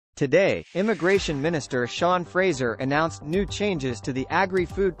Today, Immigration Minister Sean Fraser announced new changes to the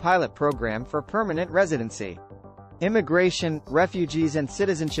Agri-Food pilot program for permanent residency. Immigration, Refugees and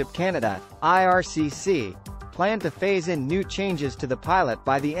Citizenship Canada, IRCC, plan to phase in new changes to the pilot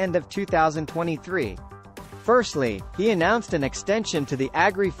by the end of 2023. Firstly, he announced an extension to the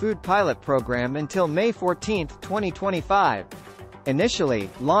Agri-Food pilot program until May 14, 2025. Initially,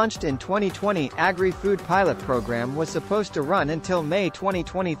 launched in 2020, Agri-Food pilot program was supposed to run until May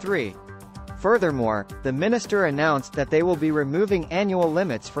 2023. Furthermore, the minister announced that they will be removing annual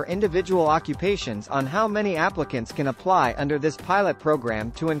limits for individual occupations on how many applicants can apply under this pilot program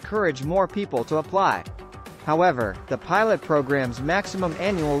to encourage more people to apply. However, the pilot program's maximum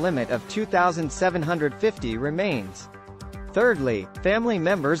annual limit of 2,750 remains. Thirdly, family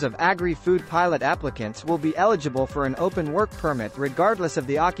members of Agri-Food pilot applicants will be eligible for an open work permit regardless of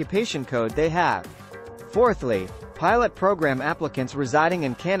the occupation code they have. Fourthly, pilot program applicants residing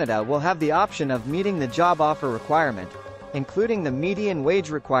in Canada will have the option of meeting the job offer requirement, including the median wage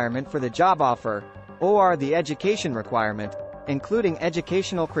requirement for the job offer, or the education requirement, including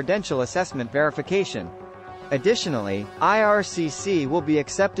educational credential assessment verification. Additionally, IRCC will be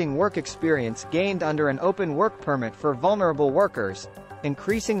accepting work experience gained under an open work permit for vulnerable workers,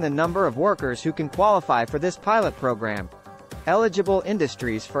 increasing the number of workers who can qualify for this pilot program. Eligible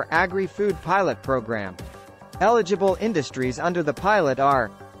industries for Agri-Food pilot program. Eligible industries under the pilot are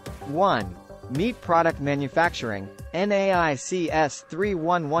 1. Meat product manufacturing, NAICS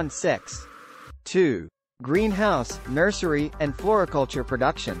 3116. 2. Greenhouse, nursery, and floriculture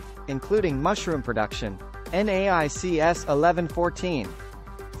production, including mushroom production, NAICS 1114.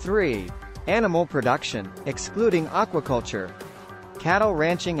 3. Animal production, excluding aquaculture. Cattle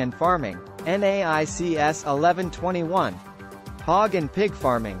ranching and farming, NAICS 1121. Hog and pig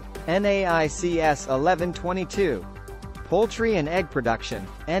farming, NAICS 1122. Poultry and egg production,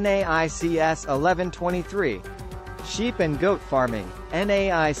 NAICS 1123. Sheep and goat farming,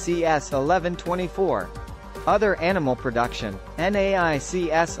 NAICS 1124. Other animal production,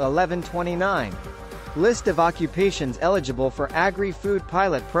 NAICS 1129. List of occupations eligible for Agri-Food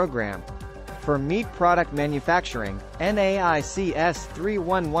pilot program. For meat product manufacturing, NAICS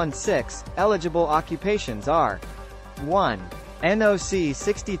 3116, eligible occupations are 1. NOC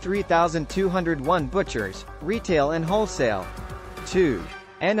 63,201 butchers, retail and wholesale. 2.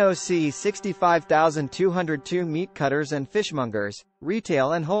 NOC 65,202 meat cutters and fishmongers,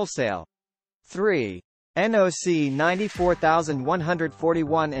 retail and wholesale. 3. NOC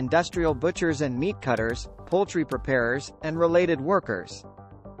 94,141 industrial butchers and meat cutters, poultry preparers, and related workers.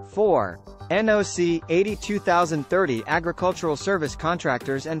 4. NOC 82,030 agricultural service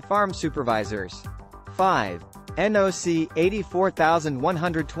contractors and farm supervisors. 5. NOC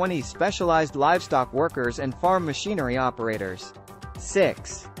 84,120 specialized livestock workers and farm machinery operators.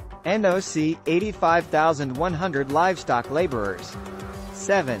 6. NOC 85,100 livestock laborers.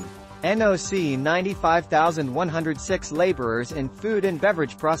 7. NOC 95,106 laborers in food and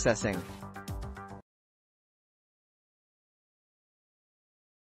beverage processing.